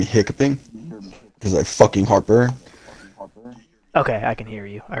me hiccuping because I fucking heartburn. Okay, I can hear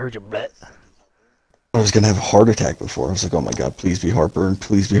you. I heard your bet. I was gonna have a heart attack before. I was like, oh my god, please be heartburn,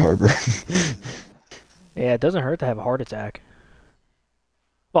 please be heartburn. Yeah, it doesn't hurt to have a heart attack.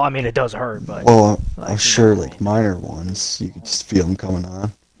 Well, I mean, it does hurt, but Well, I'm like, sure like minor ones, you could just feel them coming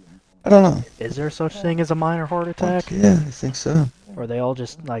on. I don't know. is there such thing as a minor heart attack? Fuck yeah, I think so. Or are they all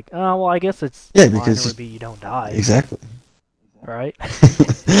just like, oh, well, I guess it's Yeah, minor because would be you don't die, exactly. right?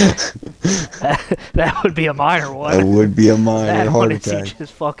 that would be a minor one. That would be a minor That heart one is you attack.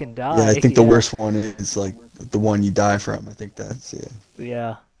 just fucking die. Yeah, I think the worst one is like the one you die from. I think that's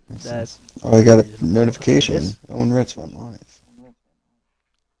Yeah, that's. Oh, I got a notification. This, Owen Ritz went live.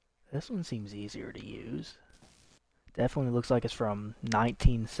 this one seems easier to use. Definitely looks like it's from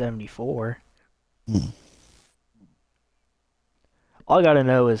 1974. Hmm. All I gotta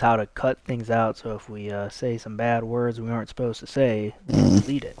know is how to cut things out, so if we say some bad words we aren't supposed to say,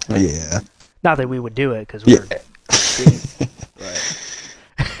 delete it. Yeah. Not that we would do it, because we're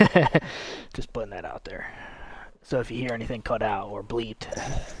right. Just putting that out there. So if you hear anything cut out or bleeped,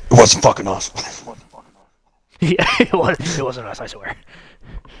 It wasn't fucking us. yeah, it wasn't us, I swear.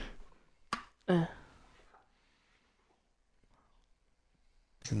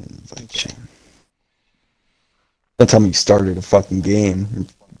 Invite you. Don't tell me you started a fucking game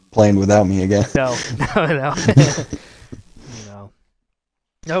and playing without me again. No. No.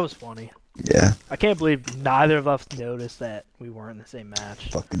 That was funny. Yeah. I can't believe neither of us noticed that we weren't in the same match.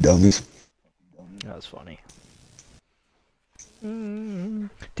 Fucking dummies. That was funny.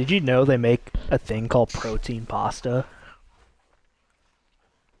 Did you know they make a thing called protein pasta?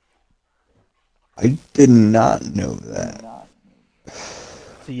 I did not know that.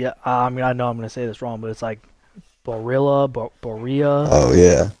 So yeah, I mean I know I'm gonna say this wrong, but it's like Borea. Oh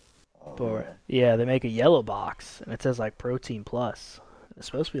yeah. Yeah, they make a yellow box and it says like protein plus. It's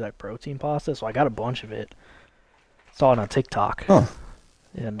supposed to be like protein pasta, so I got a bunch of it. Saw it on TikTok. Huh.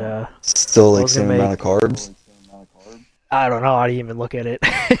 And Still like same amount of carbs. I don't know. I didn't even look at it.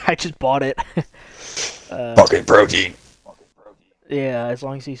 I just bought it. Fucking protein. Yeah, as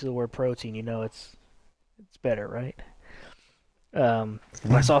long as you see the word protein, you know it's better, right?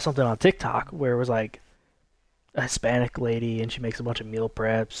 I saw something on TikTok where it was like a Hispanic lady and she makes a bunch of meal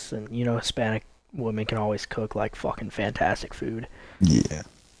preps, and you know Hispanic women can always cook like fucking fantastic food. Yeah.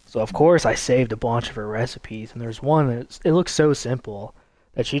 So of course I saved a bunch of her recipes, and there's one that it looks so simple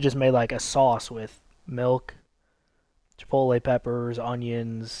that she just made like a sauce with milk, chipotle peppers,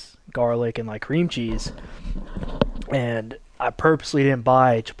 onions, garlic, and like cream cheese. And I purposely didn't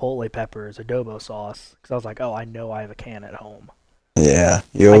buy chipotle peppers, adobo sauce, because I was like, oh, I know I have a can at home. Yeah,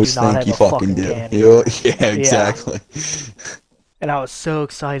 you always think you fucking do. Yeah, exactly. And I was so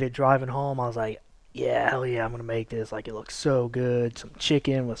excited driving home. I was like, yeah, hell yeah, I'm going to make this. Like, it looks so good. Some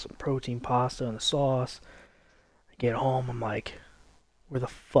chicken with some protein pasta and the sauce. I get home, I'm like, where the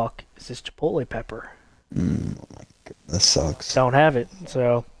fuck is this chipotle pepper? Oh my god, that sucks. Don't have it,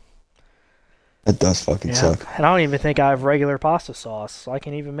 so... That does fucking suck. And I don't even think I have regular pasta sauce, so I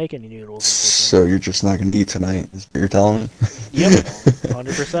can't even make any noodles. So you're just not gonna eat tonight, is what you're telling me? Yep,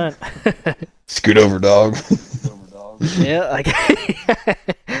 100%. Scoot over, dog. Yeah, like...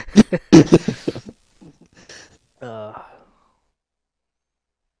 I'll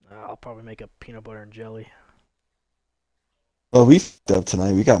probably make a peanut butter and jelly. Well, we f***ed up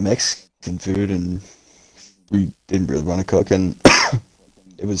tonight. We got Mexican food, and we didn't really want to cook, and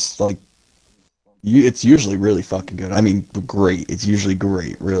it was like... It's usually really fucking good. I mean, great. It's usually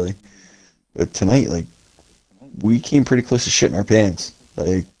great, really. But tonight, like, we came pretty close to shitting our pants.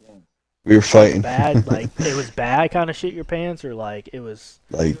 Like, we were fighting. Bad, like, it was bad kind of shit your pants, or like, it was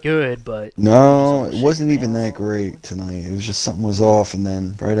like good, but... No, it wasn't even that great tonight. It was just something was off, and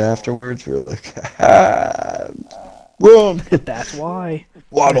then right afterwards, we were like, run! That's why.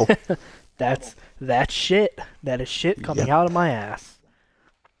 Waddle. That's shit. That is shit coming out of my ass.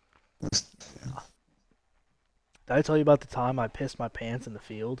 Did I tell you about the time I pissed my pants in the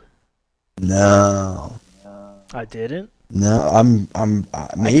field? No. I didn't? No,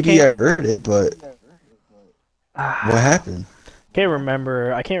 maybe I heard it, but what happened? I can't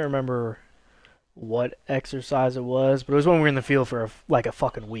remember what exercise it was, but it was when we were in the field for like a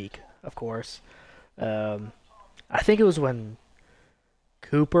fucking week, of course. I think it was when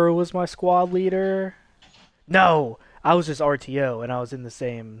Cooper was my squad leader. No, I was just RTO, and I was in the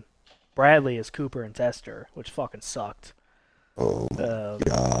same Bradley as Cooper and Tester, which fucking sucked. Oh my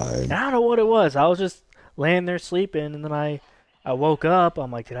god. I don't know what it was. I was just laying there sleeping, and then I woke up.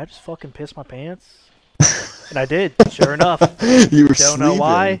 I'm like, did I just fucking piss my pants? And I did, sure enough. You were Don't know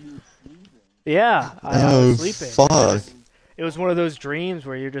why. Yeah, I was sleeping. Fuck. it was one of those dreams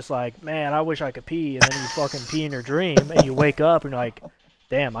where you're just like, man, I wish I could pee, and then you fucking pee in your dream, and you wake up and you're like,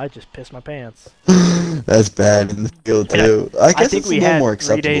 damn, I just pissed my pants. That's bad in the field And too. I I guess think it's a we little had more 3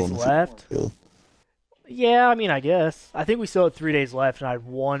 acceptable days in the left. field. Yeah, I mean, I guess. I think we still had 3 days left, and I had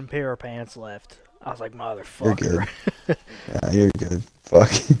one pair of pants left. I was like, You're motherfucker. good. Yeah, you're good.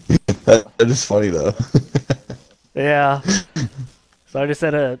 Fuck. That is funny though. Yeah. So I just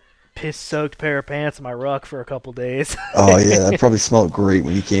had a piss-soaked pair of pants in my ruck for a couple days. Oh yeah, that probably smelled great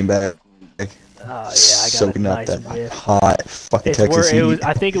when you came back. Oh yeah, I got a Soaking up nice that whiff. hot fucking It's Texas it was. heat.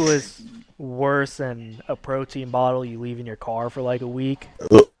 I think it was worse than a protein bottle you leave in your car for like a week.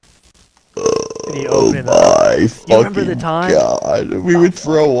 And you Oh open it up. my You remember the fucking time? god. We would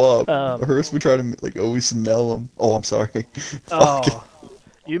throw up. Um, Hurst would try to like always smell them. Oh, I'm sorry. Oh,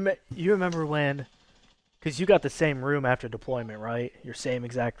 you remember when? Because you got the same room after deployment, right? Your same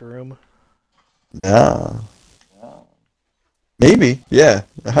exact room. Nah. Maybe. Yeah.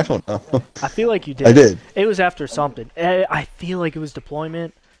 I don't know. I feel like you did. I did. It was after something. I feel like it was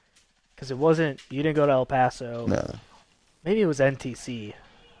deployment. Because it wasn't. You didn't go to El Paso. No. Maybe it was NTC.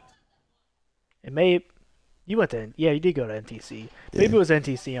 It may. You went to. Yeah, you did go to NTC. Maybe Yeah. it was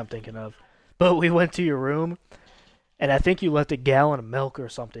NTC I'm thinking of. But we went to your room. And I think you left a gallon of milk or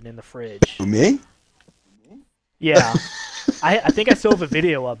something in the fridge. Me? Yeah. I think I still have a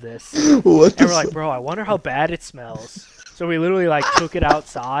video of this. What the And we're like, bro, I wonder how bad it smells. So we literally like took it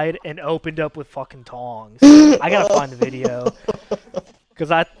outside and opened up with fucking tongs. I gotta find the video.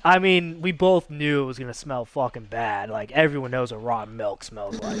 Cause I mean, we both knew it was gonna smell fucking bad. Like everyone knows what rotten milk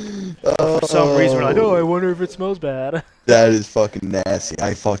smells like. For some reason, we're like, oh, I wonder if it smells bad. That is fucking nasty.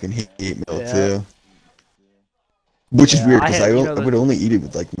 I fucking hate milk Yeah. too. Which is Yeah, weird I because had- I, you know, I would only eat it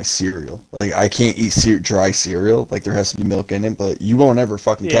with like my cereal. Like I can't eat dry cereal. Like there has to be milk in it, but you won't ever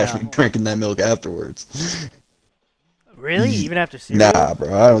fucking catch Yeah. me drinking that milk afterwards. Really? Even after cereal? Nah,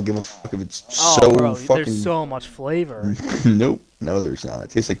 bro. I don't give a fuck if it's Oh, so bro, fucking. there's so much flavor. Nope. No, there's not. It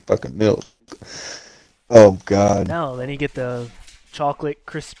tastes like fucking milk. Oh god. No, then you get the chocolate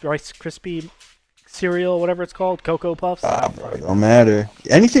Rice Krispie cereal, whatever it's called, Cocoa Puffs. Ah, bro. It don't matter.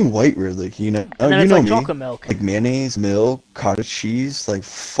 Anything white, really. You know. And then you it's know like me. chocolate milk. Like mayonnaise, milk, cottage cheese. Like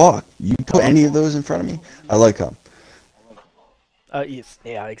fuck. You put any of those in front of me, I like them. Yes,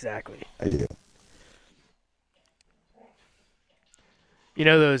 yeah, exactly. I do. You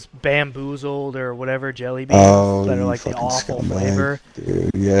know those bamboozled or whatever jelly beans Oh, that are you like the fucking awful scumbag. flavor?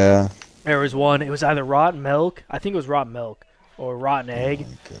 Dude, yeah. There was one. It was either rotten milk. I think it was rotten milk or rotten egg.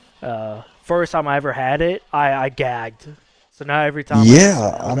 First time I ever had it, I gagged. So now every time Yeah,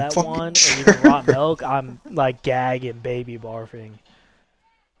 I smell I'm that fucking one sure. and even rotten milk, I'm like gagging, baby barfing.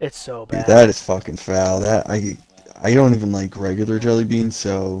 It's so Dude, bad. that is fucking foul. That I don't even like regular jelly beans,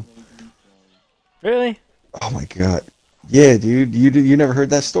 so Really? oh my god. Yeah, dude, you never heard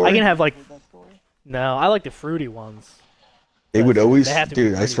that story? I can have like. No, I like the fruity ones. They would but always, they have to be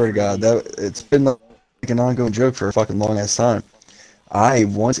dude. I pretty swear to God, fruity. that it's been like an ongoing joke for a fucking long ass time. I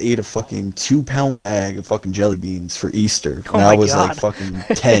once ate a fucking 2-pound bag of fucking jelly beans for Easter, Oh and my I was God. like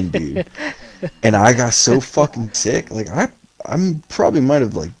fucking 10, dude. And I got so fucking sick. Like I'm probably might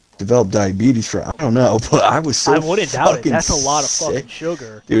have like developed diabetes for I don't know, but I was so I wouldn't doubt it. fucking That's a lot of sick. fucking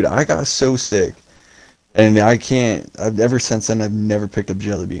sugar. Dude, I got so sick. And I can't, ever since then, I've never picked up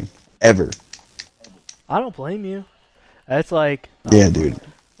jelly bean. Ever. I don't blame you. That's like, Yeah, dude.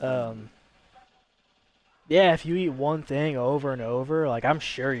 yeah, if you eat one thing over and over, like I'm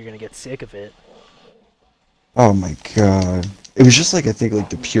sure you're gonna get sick of it. Oh my god. It was just like, I think, like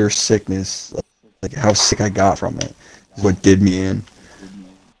the pure sickness, like how sick I got from it, is what did me in.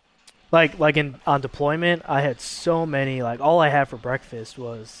 Like on deployment, I had so many. Like all I had for breakfast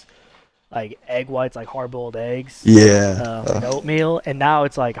was like egg whites, like hard-boiled eggs, Yeah. and oatmeal, and now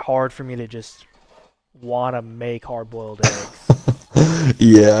it's like hard for me to just want to make hard-boiled eggs.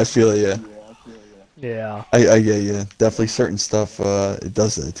 Yeah, I feel it, yeah. Yeah. I get you. Definitely certain stuff, it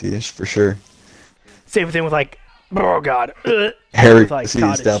does that to you, for sure. Same thing with like, oh god, Harry With, like, is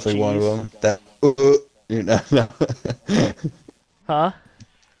cottage definitely one of cheese. them. That, you know, no. huh?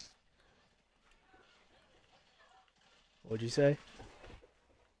 What'd you say?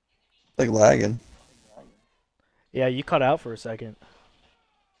 Like lagging. Yeah, you cut out for a second.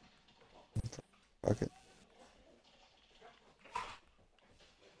 Fuck it.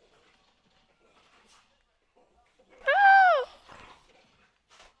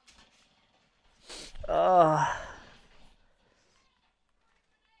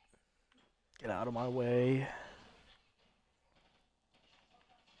 Get out of my way.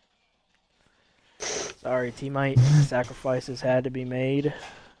 Sorry, teammate. Sacrifices had to be made.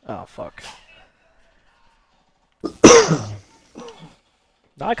 Oh, fuck.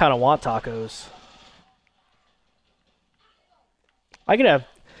 Now I kind of want tacos. I could have.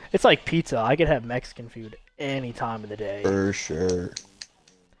 It's like pizza. I could have Mexican food any time of the day. For sure.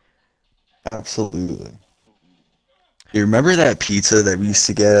 Absolutely. You remember that pizza that we used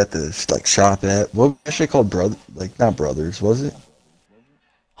to get at the like shop at what was it actually called brother like not brothers, was it?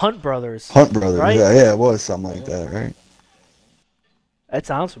 Hunt Brothers. Hunt Brothers, right? yeah, it was something like that, right? That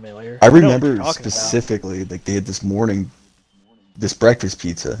sounds familiar. I know what you're remember talking about. specifically like they had this breakfast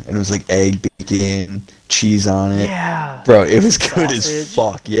pizza and it was like egg, bacon, cheese on it. Yeah. Bro, it was good Sausage. as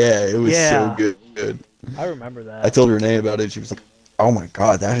fuck. Yeah, it was Yeah. so good. I remember that. I told Renee about it. She was like, "Oh my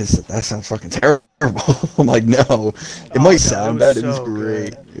god, that sounds fucking terrible." I'm like, "No, it Oh, might no, sound it was bad. It was so great.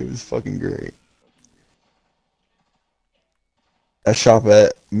 good. It was fucking great." That shop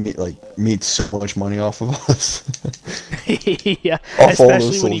at made so much money off of us. Yeah, Off all especially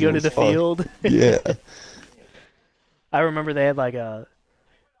those when you go to socials, the fuck. field. Yeah, I remember they had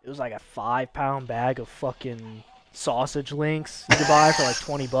it was like a 5-pound bag of fucking sausage links you could buy for like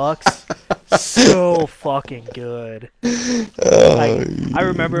 $20. So fucking good. Like, I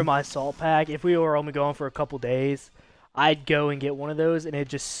remember my salt pack. If we were only going for a couple days, I'd go and get one of those, and it'd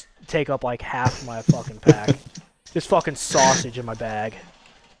just take up like half my fucking pack. Just fucking sausage in my bag.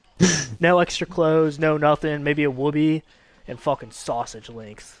 No extra clothes, no nothing. Maybe a whoopie and fucking sausage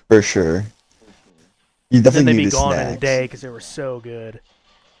links. for sure. You Then definitely they'd be need gone in a snacks. day because they were so good.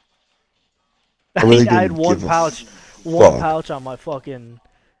 I really I had didn't one give a pouch, fuck. on my fucking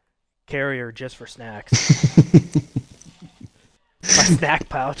carrier just for snacks. My snack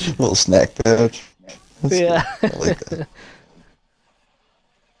pouch. Little snack pouch. That's Yeah. good. I like that.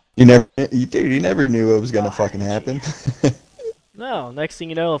 You never knew what was gonna fucking happen. No, next thing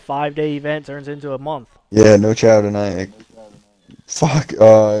you know, a 5-day event turns into a month. Yeah, no chow tonight. Fuck.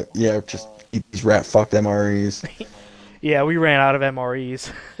 Yeah, just eat these rat fucked MREs. Yeah, we ran out of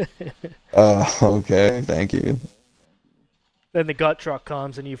MREs. Okay, thank you. Then the gut truck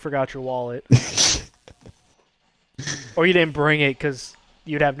comes and you forgot your wallet. Or you didn't bring it because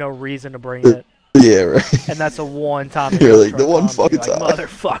you'd have no reason to bring it. Yeah, right. And that's a one time. You're like, the one fucking like, time.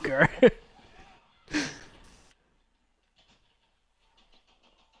 motherfucker.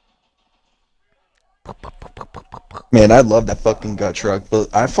 Man, I love that fucking gut truck,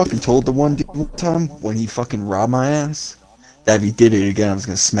 but I fucking told the one dude one time when he fucking robbed my ass that if he did it again, I was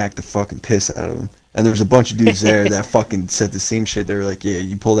gonna smack the fucking piss out of him. And there was a bunch of dudes there that fucking said the same shit. They were like, "Yeah,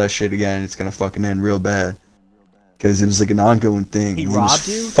 you pull that shit again, it's gonna fucking end real bad." Because it was like an ongoing thing. He and robbed was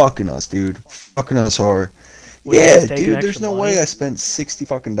you? Fucking us, dude. Fucking us hard. Would you Yeah, have taken dude. extra There's no money? way I spent $60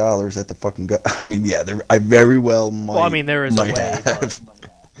 fucking at the fucking gut. I mean, yeah, I very well might. Well, I mean, there is a might way, have.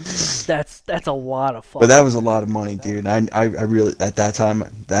 That's a lot of fun. But that was a lot of money, dude. I really at that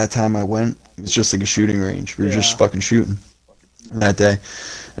time I went, it was just like a shooting range. We were just Yeah. fucking shooting that day,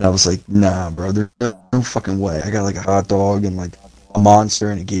 and I was like, nah, bro, there's no fucking way. I got like a hot dog and like a Monster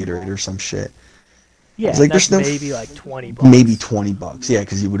and a Gatorade or some shit. Yeah, It's like, that's there's no maybe like $20. Maybe $20. Yeah,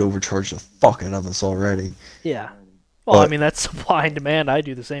 because he would overcharge the fuck out of us already. Yeah. Well, I But- mean, that's supply and demand. I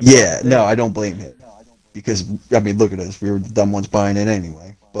do the same. Yeah, fucking no, thing. I don't blame him. Because I mean, look at us. We were the dumb ones buying it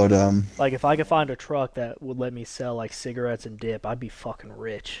anyway. But Like, if I could find a truck that would let me sell like cigarettes and dip, I'd be fucking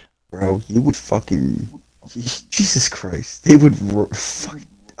rich. bro, you would fucking Jesus Christ. They would fucking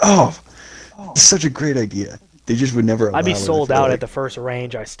it's such a great idea. They just would never allow I'd be it, I sold feel out like. at the first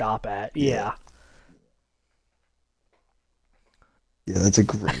range I stop at. Yeah. Yeah, that's a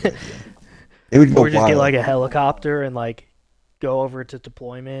great idea. They would go Or just wild. get like a helicopter and like go over to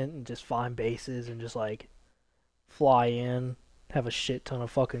deployment and just find bases and just like fly in, have a shit ton of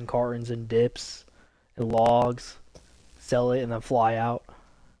fucking cartons and dips and logs, sell it, and then fly out.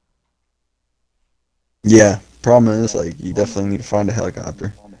 Yeah, problem is like you definitely need to find a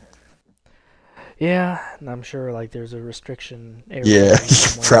helicopter. Yeah, and I'm sure like there's a restriction area. Yeah,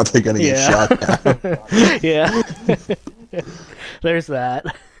 somewhere. probably gonna get Yeah. shot down. Yeah. There's that.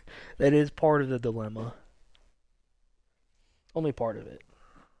 That is part of the dilemma. Only part of it.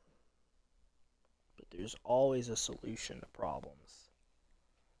 But there's always a solution to problems.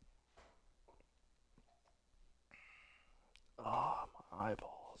 Oh, my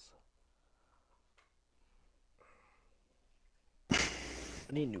eyeballs.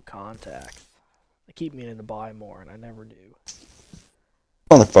 I need new contacts. I keep meaning to buy more, and I never do.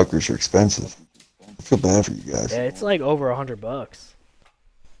 Motherfuckers are expensive. I feel bad for you guys. Yeah, it's like over $100.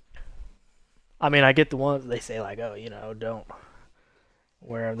 I mean, I get the ones they say like, oh, don't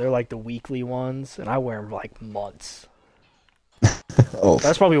wear them. They're like the weekly ones, and I wear them like months. Oh,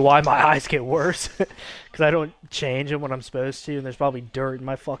 That's probably why my eyes get worse, because I don't change them when I'm supposed to, and there's probably dirt in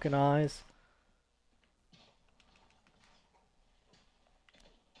my fucking eyes.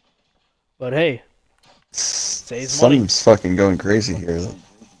 But hey, saves money. Something's fucking going crazy here.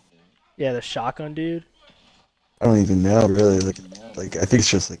 Yeah, the shotgun dude. I don't even know really. Like I think it's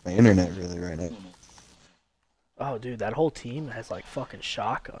just like my internet really right now. Oh, dude, that whole team has like fucking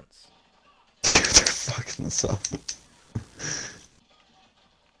shotguns. Dude, they're fucking this up.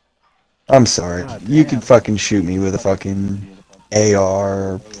 I'm sorry. God You damn. can fucking shoot me with a fucking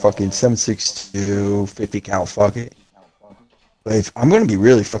AR, fucking 7.62, 50 cal, fuck it. But if I'm gonna be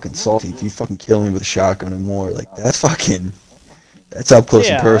really fucking salty if you fucking kill me with a shotgun and more, like that's up close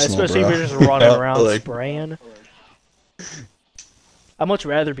and Yeah, personal, especially bro. if you're just running You know, around like, spraying. I'd much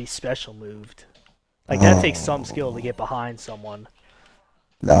rather be special moved. Like that takes some skill to get behind someone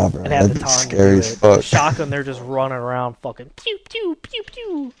nah, bro, and have that'd the be time to do scary it. as fuck. The shotgun, they're just running around fucking pew pew pew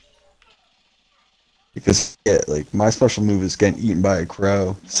pew. Because yeah, like my special move is getting eaten by a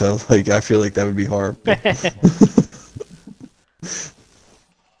crow, so like I feel like that would be hard.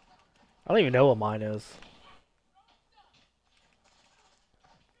 I don't even know what mine is.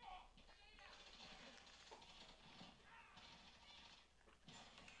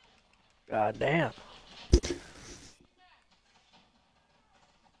 God damn.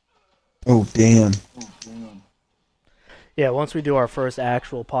 Oh damn. Yeah, once we do our first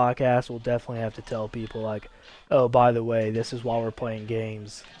actual podcast, we'll definitely have to tell people like, oh, by the way, this is while we're playing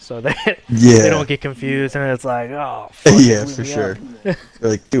games, so that Yeah. they don't get confused and it's like, oh, fuck, Yeah, blew for me sure. up. They're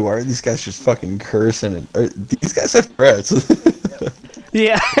like, dude, why are these guys just fucking cursing? These guys have threats.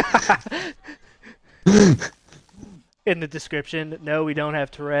 Yeah. In the description, no, we don't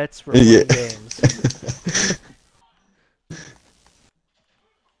have Tourette's. We're playing games.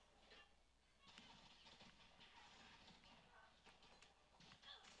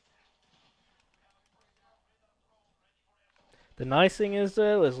 The nice thing is,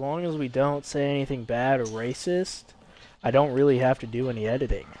 though, as long as we don't say anything bad or racist, I don't really have to do any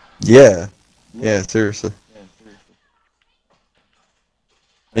editing. Yeah. Yeah, seriously.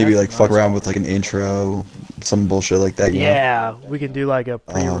 Maybe That's like the fuck nice around part. with like an intro, some bullshit like that. You know? Yeah, we can do like a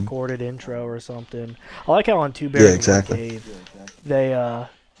pre-recorded intro or something. I like how on Two Bears Yeah, in One exactly. Cave, they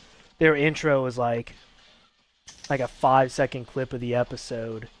their intro is like a 5-second clip of the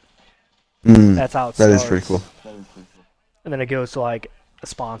episode. Mm, That's how it that starts. is pretty cool. And then it goes to like a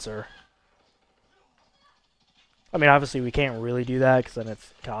sponsor. I mean, obviously we can't really do that because then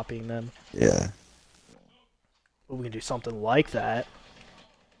it's copying them. Yeah. But we can do something like that.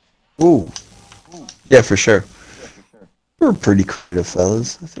 Ooh. Yeah, for sure. We're pretty creative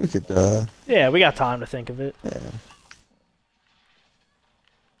fellas. I think we could, Yeah, we got time to think of it. yeah.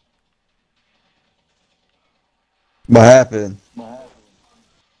 What happened?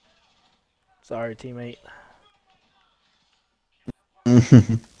 Sorry, teammate.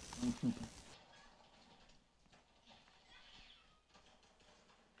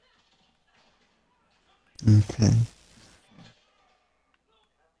 Okay.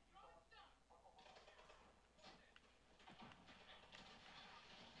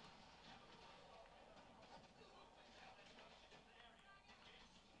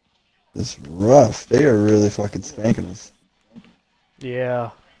 It's rough. They are really fucking spanking us.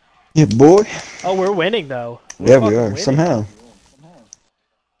 Yeah. Yeah, boy. Oh, we're winning though. Yeah, we fucking are. winning. Somehow.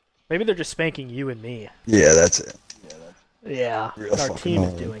 Maybe they're just spanking you and me. Yeah, that's it. Yeah. Real Our fucking team is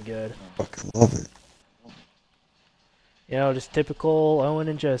hard. doing good. Fucking love it. You know, just typical Owen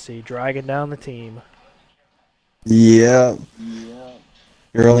and Jesse dragging down the team. Yeah.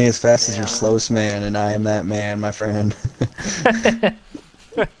 You're only as fast as your Yeah. slowest man, and I am that man, my friend.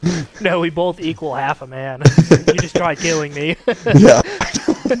 No, we both equal half a man. You just tried killing me. Yeah.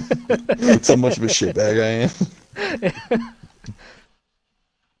 That's how much of a shitbag I am.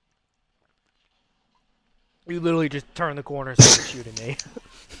 You literally just turned the corner and started shooting me.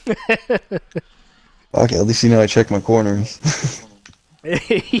 Okay, at least you know I check my corners.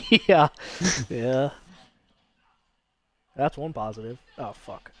 Yeah. Yeah. That's one positive. Oh,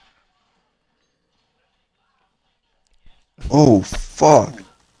 fuck. Oh, fuck.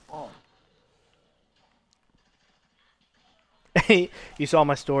 You saw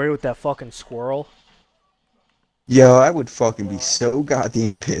my story with that fucking squirrel? Yo, I would fucking be so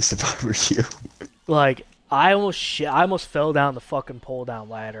goddamn pissed if I were you. Like, I almost fell down the fucking pull down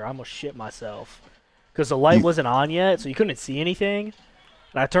ladder. I almost shit myself. Because the light wasn't on yet, so you couldn't see anything.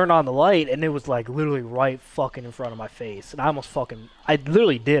 And I turned on the light, and it was like literally right fucking in front of my face. And I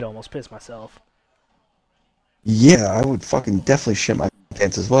literally did almost piss myself. Yeah, I would fucking definitely shit my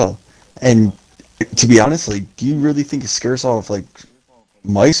pants as well. And to be honest, like, do you really think it scares off like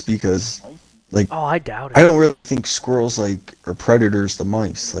mice? Because like Oh, I doubt it. I don't really think squirrels like are predators to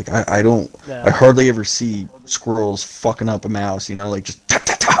mice. Like I don't No. I hardly ever see squirrels fucking up a mouse, you know, like just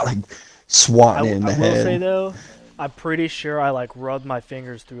like swatting it in I the will say head. though, I'm pretty sure I like rubbed my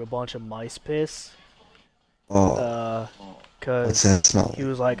fingers through a bunch of mice piss. Oh, Uh, what's cause that smell he like?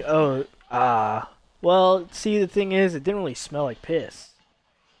 was like, "Oh, well, see, the thing is, it didn't really smell like piss,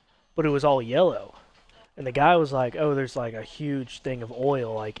 but it was all yellow." And the guy was like, "Oh, there's like a huge thing of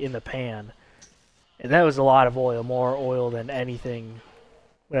oil like in the pan," and that was a lot of oil, more oil than anything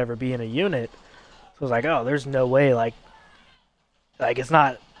would ever be in a unit. So I was like, "Oh, there's no way, like it's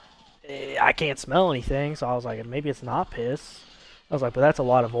not. I can't smell anything." So I was like, "Maybe it's not piss." I was like, "But that's a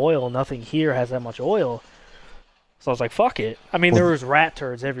lot of oil. Nothing here has that much oil." So I was like, "Fuck it." I mean, there Well, was rat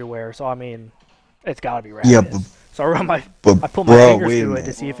turds everywhere, so I mean, it's got to be rat yeah, piss. So but I put my bro, fingers wait a through it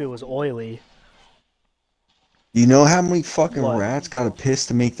to minute. see if it was oily. You know how many fucking What, rats gotta piss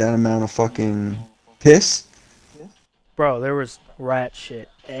to make that amount of fucking piss? bro? There was rat shit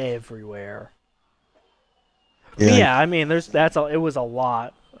everywhere. But Yeah, yeah, I mean, it was a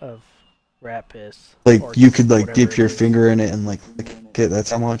lot of rat piss like or you could like whatever dip it your is. finger in it and like lick it.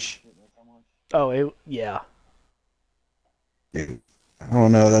 That's how much. Oh, yeah. Dude, I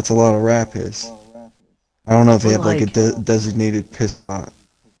don't know. That's a lot of rat piss. I don't know if they But have like a like, designated piss spot.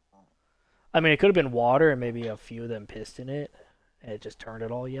 I mean, it could have been water and maybe a few of them pissed in it, and it just turned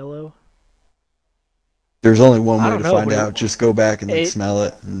it all yellow. There's only one I way don't to know, find but out. Just go back and like it smell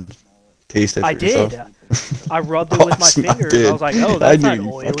it and taste it I for yourself. did. I rubbed it with my Awesome, I fingers. I did. was like, "Oh, I that's knew not you fucking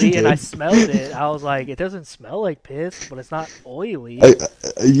oily," and I did. smelled it. I was like, "It doesn't smell like piss, but it's not I, oily."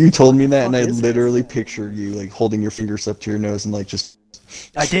 you told me What the that, and fuck I is this? literally pictured you like holding your fingers up to your nose and like just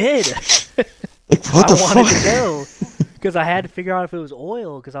I did. like what I the wanted to fuck? know because I had to figure out if it was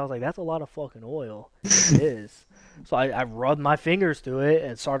oil because I was like, "That's a lot of fucking oil if it is." So I rubbed my fingers through it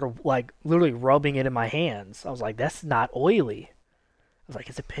and started like literally rubbing it in my hands. I was like, "That's not oily." I was like,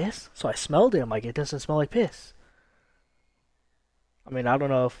 "Is it piss?" So I smelled it. I'm like, "It doesn't smell like piss." I mean, I don't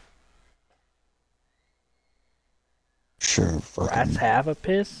know if Sure, rats fucking. have a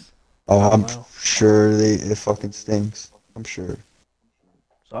piss. Oh, I don't I'm know. sure it fucking stinks. I'm sure.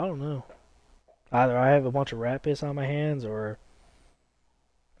 So I don't know. Either I have a bunch of rat piss on my hands or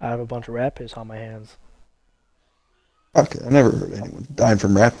I have a bunch of rat piss on my hands. Okay, I never heard anyone dying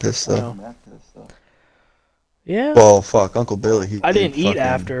from rat piss I though. know. Yeah. Well, fuck, Uncle Billy, he I did didn't eat fucking.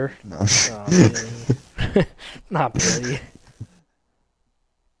 after. No. Oh, Billy. Not Billy.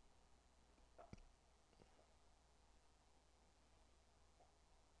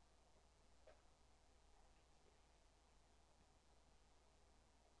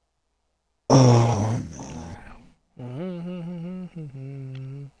 Oh man,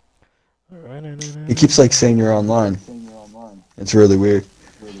 he keeps like saying you're online. It's really weird.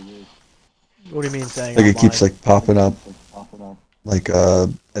 What do you mean saying Like it keeps online? like popping up, like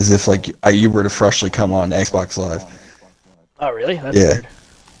as if like you were to freshly come on Xbox Live. Oh, really? That's Yeah. weird.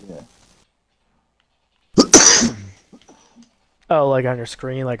 Oh, like on your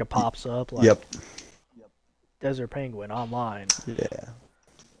screen, like it pops up, like Yep. Desert Penguin online. Yeah.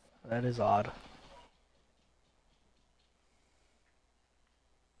 That is odd.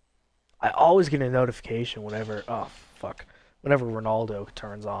 I always get a notification whenever, oh, fuck, whenever Ronaldo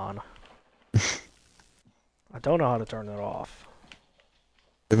turns on. I don't know how to turn it off.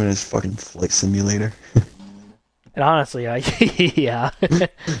 Living his fucking flight simulator. And honestly, yeah.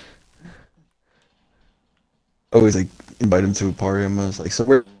 Always like invite him to a party. I'm always like, so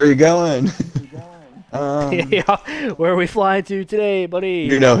where are you going? Yeah, where are we flying to today, buddy?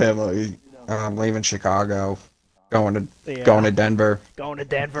 You know him. Like, I'm leaving Chicago, going to Yeah, Denver. going to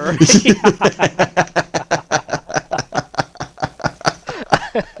Denver.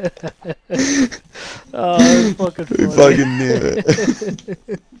 Oh, that's fucking I funny. fucking knew it.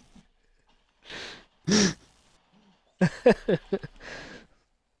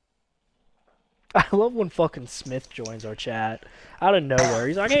 I love when fucking Smith joins our chat out of nowhere.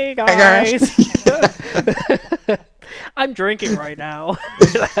 He's like, "Hey Hey guys. guys, I'm drinking right now."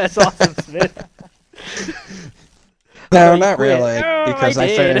 That's awesome, Smith. No, You not quit. really. No, Because I I did.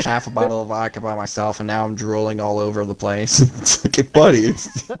 finished half a bottle of vodka by myself, and now I'm drooling all over the place. It's like, hey, buddy,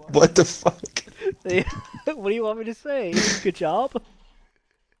 what the fuck? What do you want me to say? Good job.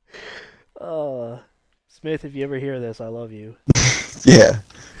 Smith, if you ever hear this, I love you. Yeah,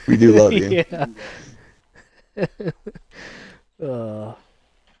 we do love you. Yeah. Uh,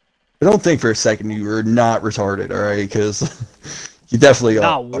 I don't think for a second you were not retarded, all right? Because you definitely are.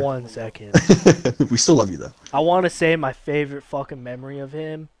 not 1 second. We still love you though. I want to say my favorite fucking memory of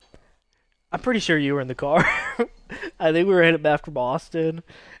him. I'm pretty sure you were in the car. I think we were headed back from Boston,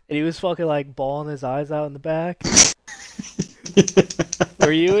 and he was fucking like bawling his eyes out in the back.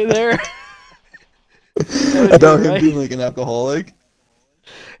 Were you in there? That was About you, him right? being like an alcoholic.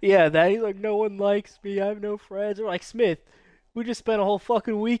 Yeah, that he's like, no one likes me. I have no friends. We're like, Smith, we just spent a whole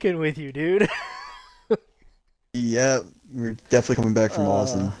fucking weekend with you, dude. Yeah, we're definitely coming back from uh,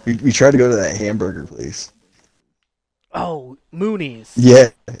 Austin. We tried to go to that hamburger place. oh, Mooney's. Yeah,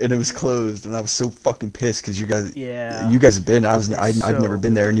 and it was closed, and I was so fucking pissed because Yeah, you guys have been. it's I've never so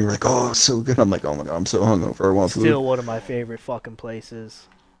been there, and you were good. like, oh, it's so good. I'm like, oh my god, I'm so hungover. I want food. Still one of my favorite fucking places.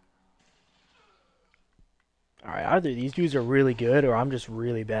 All right, either these dudes are really good or I'm just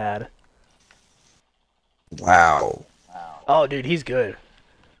really bad. Wow, Oh, dude, he's good.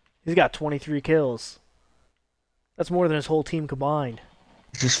 He's got 23 kills. That's more than his whole team combined.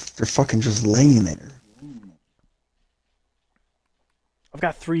 they're fucking just laying there. I've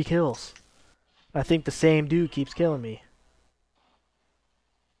got 3 kills. I think the same dude keeps killing me.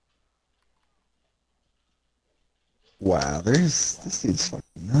 Wow, there's this dude's fucking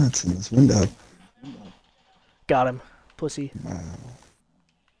nuts in this window. Got him, pussy. Wow.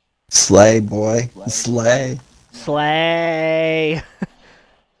 Slay, boy, slay. Slay.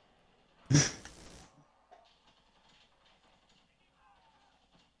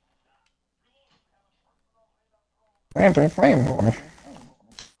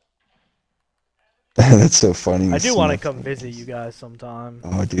 That's so funny. I do want to Smith. come visit you guys sometime.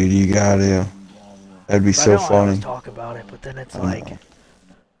 Oh, dude, you gotta. That'd be I so know I always funny. talk about it, but then it's I like, know.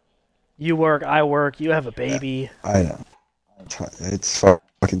 you work, I work, you have a baby. I know. It's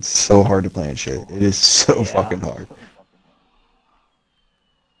fucking so hard to plan shit. It is so Yeah. fucking hard.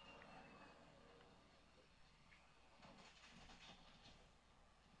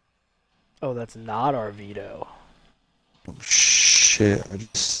 Oh, that's not our veto. Oh, shit,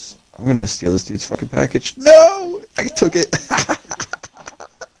 I'm gonna steal this dude's fucking package. No! I took it!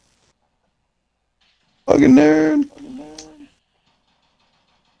 Fucking nerd!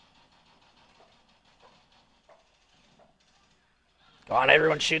 Come on,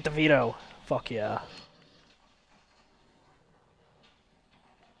 everyone shoot the veto. Fuck yeah.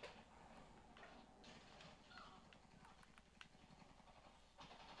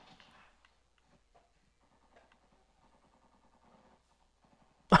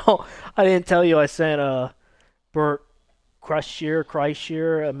 Oh, I didn't tell you I sent Bert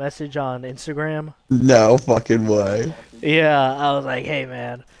Kreischer a message on Instagram. No fucking way. Yeah, I was like, hey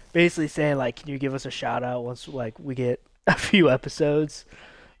man, basically saying like, can you give us a shout out once like we get a few episodes?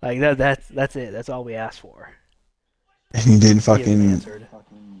 Like that's it. That's all we asked for. And he didn't He hasn't fucking. answered.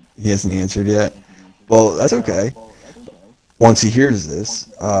 He hasn't answered yet. Well, that's okay. Once he hears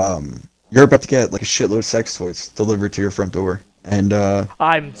this, you're about to get like a shitload of sex toys delivered to your front door. And,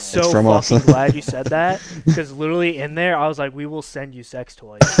 I'm so from us. fucking glad you said that because literally in there I was like, we will send you sex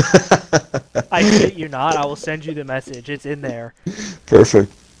toys. I shit you not. I will send you the message. It's in there.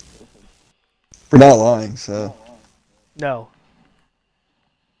 Perfect. We're not lying, so. No.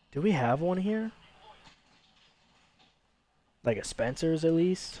 Do we have one here? Like a Spencer's at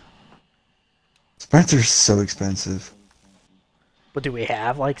least? Spencer's so expensive. But do we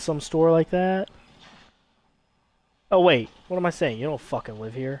have like some store like that? Oh wait, what am I saying? You don't fucking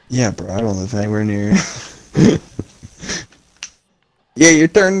live here. Yeah, bro, I don't live anywhere near. Yeah, you're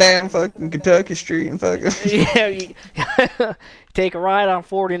turning down fucking Kentucky Street and fucking. Yeah, take a ride on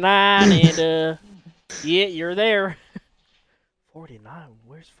 49 and yeah, you're there. 49?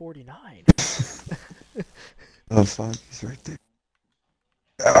 Where's 49? Oh fuck, he's right there.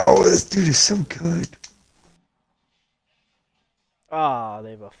 Oh, this dude is so good. Ah,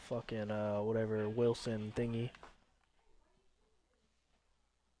 they have a fucking whatever Wilson thingy.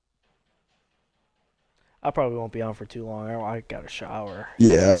 I probably won't be on for too long. I got a shower.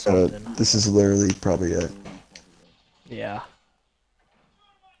 Yeah, Something. this is literally probably it. Yeah.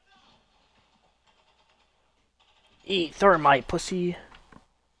 Eat thermite, pussy.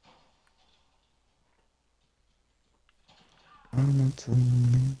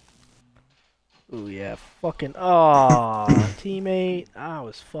 Ooh, yeah. Fucking. Aw, teammate. I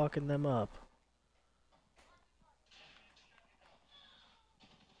was fucking them up.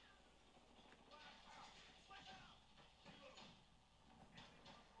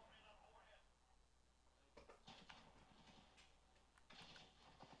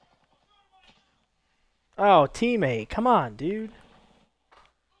 Oh, teammate. Come on, dude.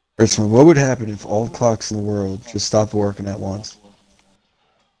 Earthman, what would happen if all clocks in the world just stopped working at once?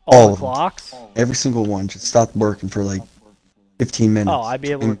 All All the of them. clocks? Every single one just stopped working for like 15 minutes. Oh, I'd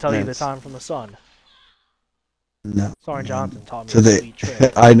be able to 20 tell you the minutes. time from the sun. No. Sorry, Johnson taught me So a they, sweet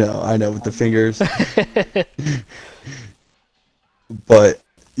trick. I know, with the fingers. But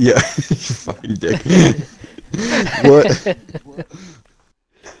yeah, you fucking dick. What?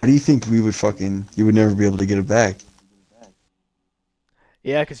 How do you think we would fucking? You would never be able to get it back.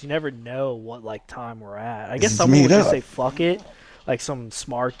 Yeah, because you never know what like time we're at. I guess It's someone made would just up. say fuck it. Like some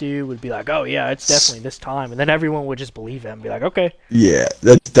smart dude would be like, "Oh yeah, it's definitely this time," and then everyone would just believe him, and be like, "Okay, Yeah,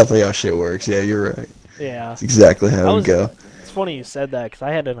 that's definitely how shit works. Yeah, you're right. yeah." It's exactly how I it would was. go. It's funny you said that because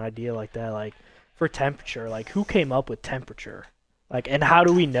I had an idea like that. Like for temperature, like who came up with temperature? Like, and how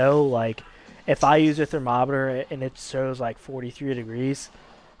do we know? Like, if I use a thermometer and it shows like 43 degrees,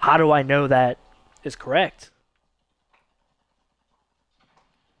 how do I know that is correct?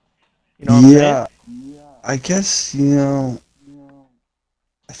 You know what I'm saying? Yeah, I guess,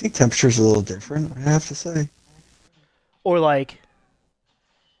 I think temperature's a little different, I have to say. Or like,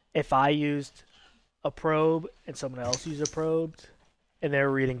 if I used a probe and someone else used a probe and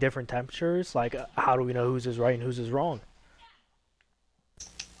they're reading different temperatures, like how do we know whose is right and whose is wrong?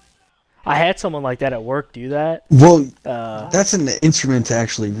 I had someone like that at work do that. Well, Uh, that's an instrument to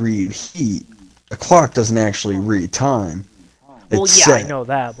actually read heat. A clock doesn't actually read time. well, It's yeah, I set. know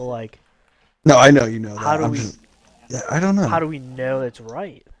that, but like, No, I know you know how that. do I'm we just, yeah, I don't know. how do we know that's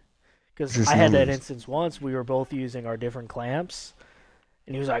right? It's Because just I had that numbers. instance once. We were both using our different clamps,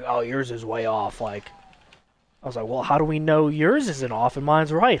 and he was like, "Oh, yours is way off." Like, I was like, "Well, how do we know yours isn't off and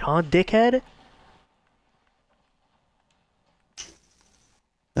mine's right, huh, dickhead?"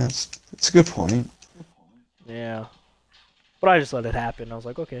 That's a good point. Yeah, but I just let it happen. I was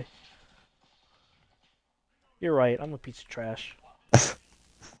like, "Okay, you're right. I'm a piece of trash."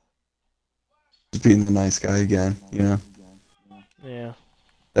 Just being the nice guy again. Yeah.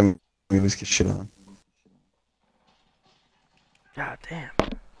 Then we always get shit on. God damn.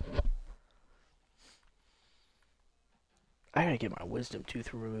 I gotta get my wisdom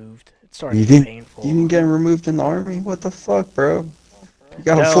tooth removed. It's starting You to get didn't painful. you didn't get removed in the army? What the fuck, bro? You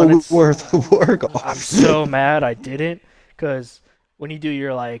got a No, and full it's. worth of work I'm off. so mad I didn't, cause when you do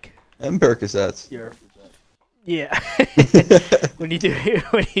your like And Percocets. your yeah, when you do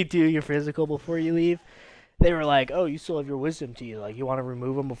when you do your physical before you leave, they were like, "Oh, you still have your wisdom teeth. Like, you want to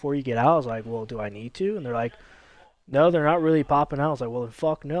remove them before you get out?" I was like, "Well, do I need to?" And they're like, "No, they're not really popping out." I was like, "Well, then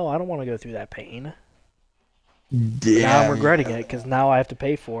fuck no, I don't want to go through that pain." But now I'm Yeah, regretting yeah. it because now I have to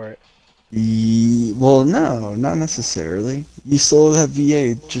pay for it. Well, no, not necessarily. You still have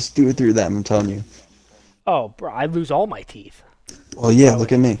VA. Just do it through them. I'm telling you. Oh, bro, I'd lose all my teeth Well, if yeah. I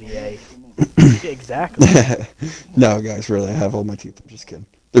Look went at through the me. VA. Yeah, exactly. No, guys, really, I have all my teeth. I'm just kidding.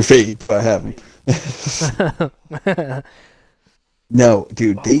 They're fake, but I have them. No,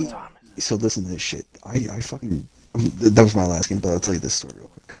 dude, Oh, what time is So listen to this shit. I fucking. That was my last game, but I'll tell you this story real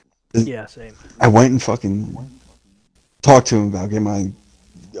quick. it? Yeah, same. I went and fucking talked to him about getting my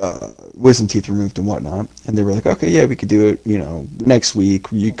wisdom teeth removed and whatnot, and they were like, okay, yeah, we could do it, next week.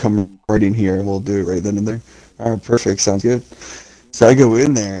 You come right in here and we'll do it right then and there. All right, perfect, sounds good. So I go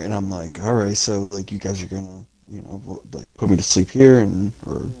in there and I'm like, all right, so like you guys are gonna, like put me to sleep here and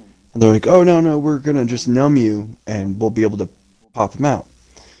they're like, oh no, we're gonna just numb you and we'll be able to pop them out.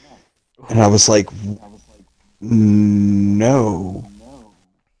 And I was like, no,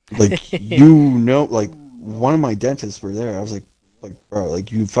 like like one of my dentists were there. I was like bro,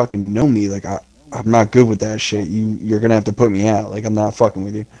 like you fucking know me. Like I'm not good with that shit. You're gonna have to put me out. Like I'm not fucking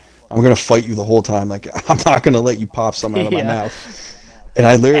with you. I'm gonna fight you the whole time. Like I'm not gonna let you pop some out of my Yeah, mouth. And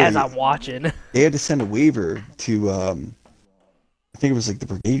I as literally I'm watching. they had to send a waiver to I think it was like the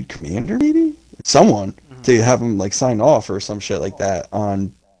brigade commander maybe someone Mhm. to have him like sign off or some shit like that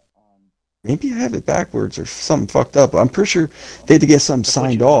on. Maybe I have it backwards or something fucked up. I'm pretty sure they had to get something To put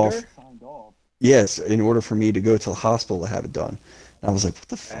signed you off. under? Yes, in order for me to go to the hospital to have it done. And I was like, what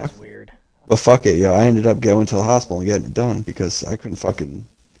the fuck? That's weird. But fuck it, yeah. I ended up going to the hospital and getting it done because I couldn't fucking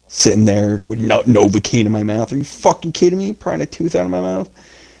sitting there with Novocaine in my mouth. Are you fucking kidding me? Prying a tooth out of my mouth?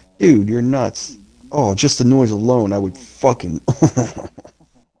 Dude, you're nuts. Oh, just the noise alone, I would fucking.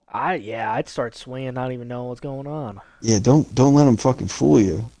 I'd start swinging, not even knowing what's going on. Yeah, don't let them fucking fool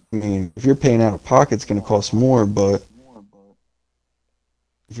you. I mean, if you're paying out of pocket, it's gonna cost more. But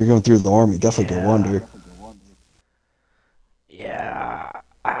if you're going through the army, definitely go Yeah, under. yeah.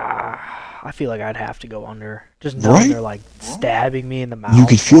 I feel like I'd have to go under, just knowing Right? they're like stabbing me in the You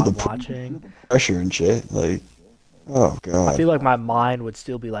could mouth feel while the I'm watching. pressure and shit. Like, oh I god, feel like my mind would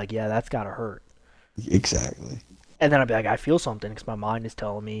still be like, yeah, that's gotta hurt. exactly. And then I'd be like, I feel something because my mind is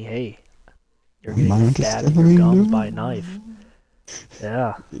telling me, hey, you're My getting mind is stabbed in your telling me gums by a no. knife.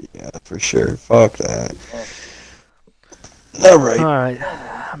 Yeah. Yeah, for sure. Fuck that. All right, Alright,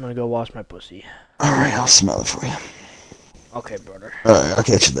 I'm gonna go wash my pussy. all right. I'll smell it for you. Okay, brother. All right, I'll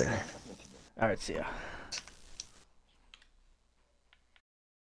catch you later. Alright, see ya.